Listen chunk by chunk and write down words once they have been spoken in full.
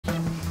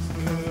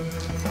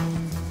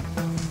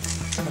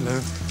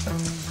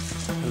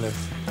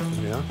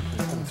we are.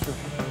 Come through.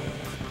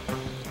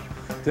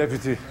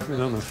 Deputy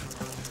Milonov.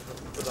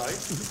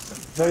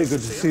 Very good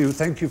to see you.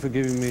 Thank you for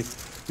giving me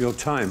your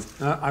time.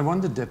 I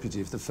wondered,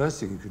 Deputy, if the first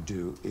thing you could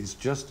do is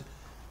just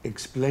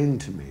explain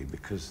to me,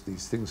 because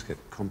these things get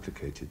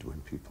complicated when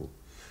people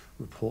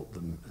report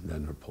them and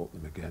then report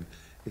them again,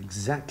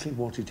 exactly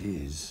what it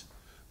is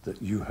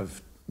that you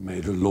have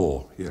made a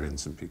law here in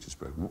St.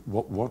 Petersburg.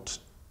 What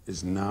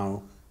is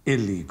now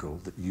illegal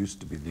that used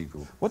to be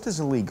legal? What is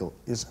illegal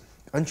is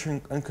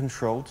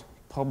uncontrolled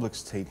public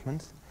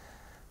statement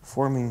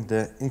forming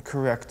the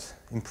incorrect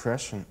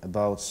impression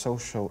about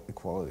social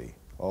equality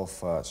of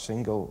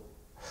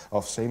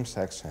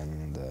same-sex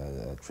and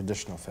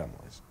traditional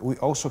families. We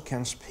also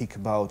can speak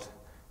about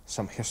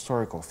some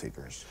historical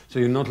figures. So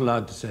you're not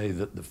allowed to say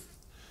that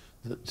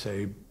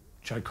say,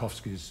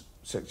 Tchaikovsky's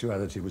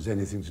sexuality was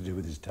anything to do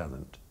with his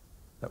talent?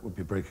 That would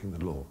be breaking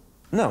the law.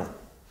 No.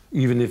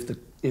 Even if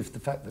the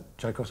fact that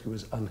Tchaikovsky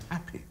was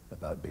unhappy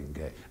about being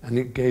gay, and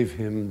it gave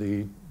him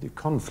the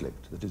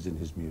conflict that is in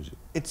his music.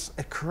 It's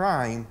a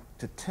crime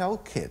to tell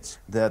kids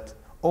that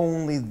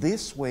only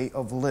this way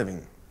of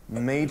living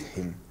made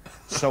him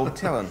so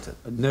talented.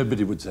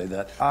 Nobody would say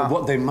that. But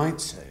what they might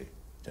say,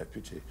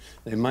 Deputy,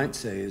 they might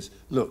say is,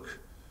 look,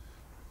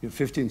 you're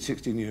 15,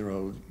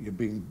 16-year-old, you're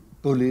being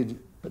bullied,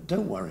 but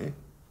don't worry,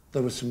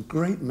 there were some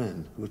great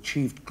men who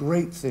achieved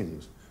great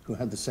things who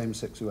had the same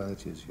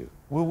sexuality as you.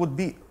 We would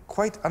be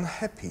quite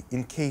unhappy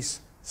in case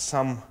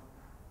some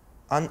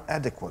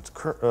inadequate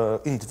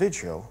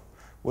individual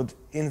would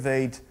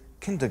invade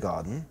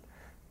kindergarten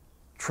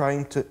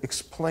trying to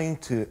explain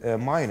to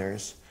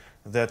minors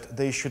that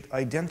they should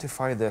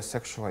identify their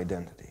sexual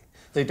identity.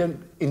 They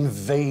don't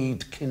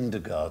invade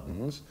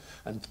kindergartens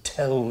and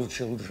tell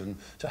children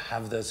to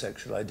have their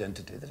sexual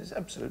identity. That is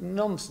absolute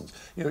nonsense.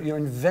 You're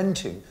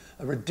inventing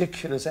a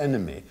ridiculous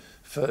enemy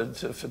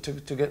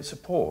to get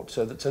support,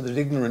 so that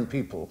ignorant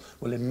people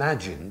will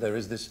imagine there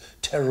is this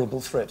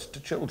terrible threat to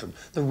children.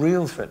 The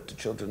real threat to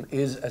children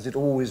is, as it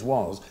always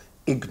was,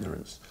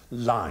 ignorance,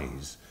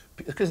 lies.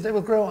 Because they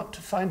will grow up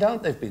to find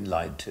out they've been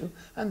lied to,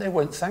 and they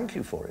won't thank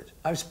you for it.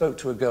 I spoke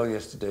to a girl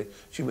yesterday.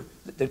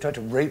 They tried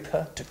to rape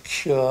her to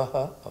cure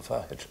her of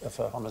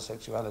her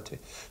homosexuality.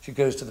 She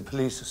goes to the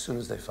police as soon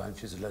as they find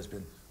she's a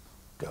lesbian.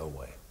 Go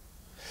away.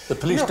 The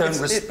police don't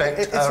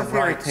respect her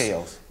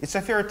rights. It's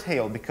a fairy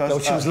tale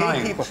because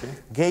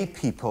gay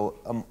people,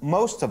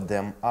 most of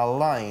them are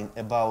lying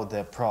about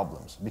their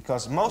problems,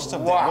 because most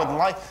of them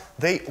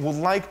would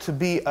like to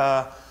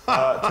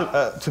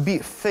be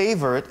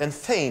favored and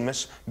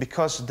famous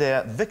because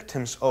they're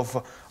victims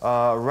of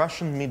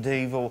Russian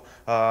medieval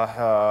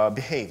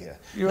behavior.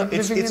 You're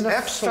living in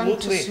a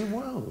fantasy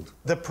world.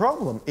 The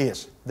problem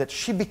is that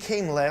she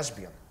became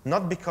lesbian,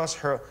 not because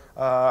her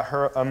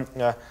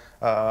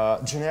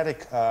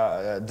genetic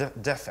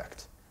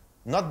defect,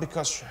 not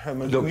because her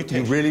mutation. Look,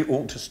 you really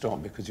ought to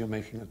stop, because you're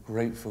making a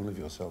great fool of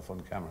yourself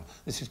on camera.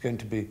 This is going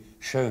to be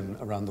shown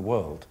around the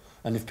world,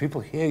 and if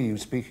people hear you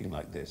speaking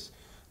like this,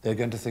 they're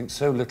going to think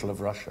so little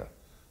of Russia.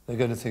 They're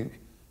going to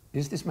think,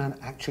 is this man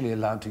actually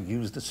allowed to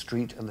use the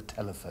street and the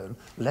telephone,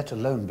 let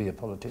alone be a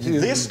politician?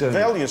 These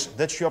values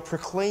that you are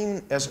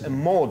proclaiming as a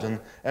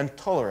modern and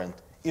tolerant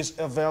is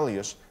a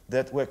values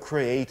that were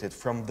created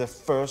from the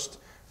first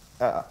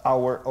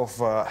hour of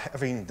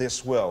having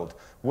this world,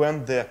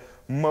 when the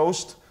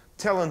most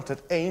talented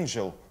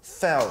angel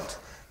felt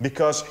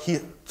because he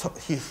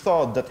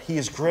thought that he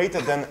is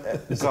greater than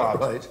God.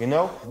 Right? You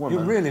know?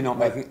 You're really not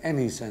making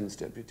any sense,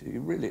 Deputy.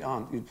 You really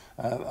aren't.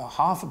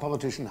 Half a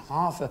politician,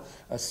 half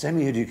a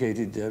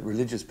semi-educated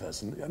religious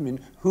person. I mean,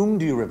 whom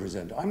do you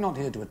represent? I'm not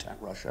here to attack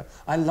Russia.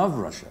 I love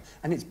Russia,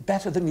 and it's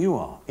better than you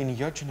are. In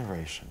your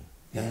generation,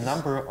 the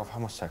number of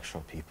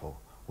homosexual people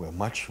were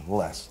much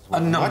less.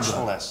 Much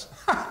less.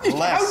 How do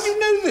you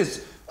know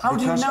this? How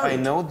do you know it? Because I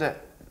know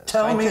that.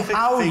 Tell me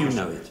how you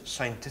know it.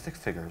 Scientific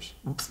figures.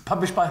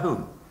 Published by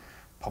whom?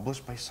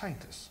 Published by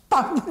scientists.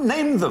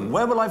 Name them.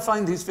 Where will I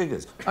find these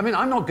figures? I mean,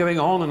 I'm not going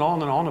on and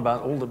on and on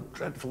about all the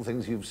dreadful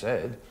things you've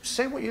said.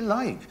 Say what you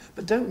like,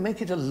 but don't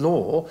make it a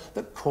law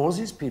that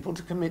causes people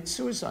to commit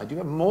suicide. You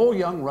have more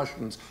young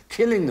Russians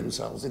killing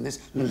themselves in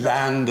this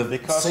land of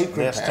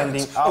sacred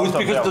parents. Oh, it's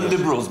because the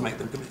liberals make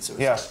them commit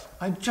suicide. Yes.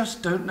 I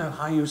just don't know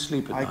how you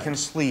sleep at night. I can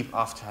sleep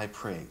after I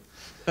pray.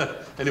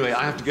 Anyway,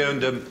 I have to go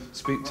and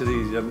speak to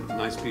these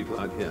nice people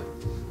out here.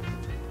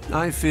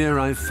 I fear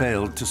I've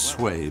failed to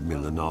sway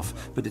Milonov,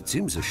 but it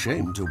seems a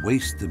shame to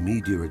waste the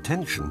media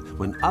attention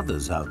when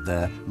others out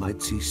there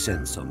might see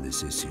sense on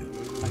this issue.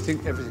 I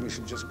think everything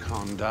should just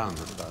calm down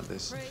about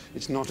this.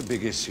 It's not a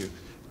big issue.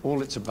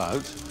 All it's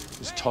about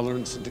is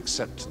tolerance and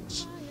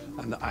acceptance.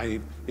 And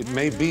it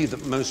may be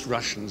that most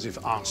Russians, if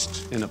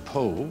asked in a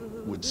poll,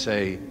 would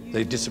say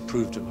they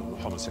disapproved of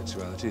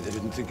homosexuality, they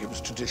didn't think it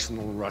was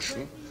traditional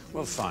Russian.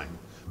 Well, fine.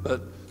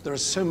 But there are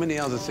so many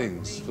other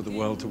things for the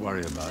world to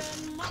worry about.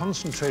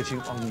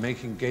 Concentrating on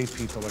making gay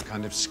people a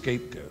kind of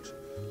scapegoat,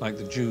 like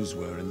the Jews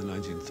were in the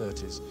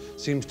 1930s,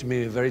 seems to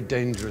me a very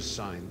dangerous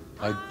sign.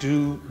 I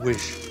do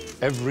wish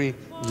every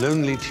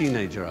lonely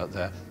teenager out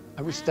there,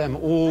 I wish them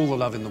all the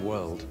love in the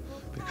world.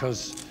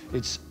 because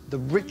it's the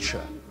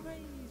richer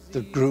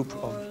the group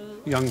of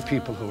young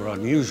people who are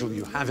unusual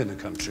you have in a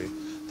country,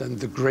 then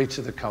the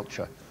greater the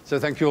culture. So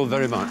thank you all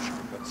very much.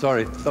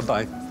 Sorry,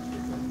 bye-bye.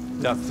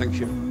 Yeah, thank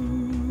you.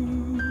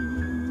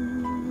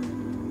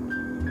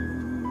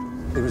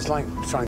 It was like trying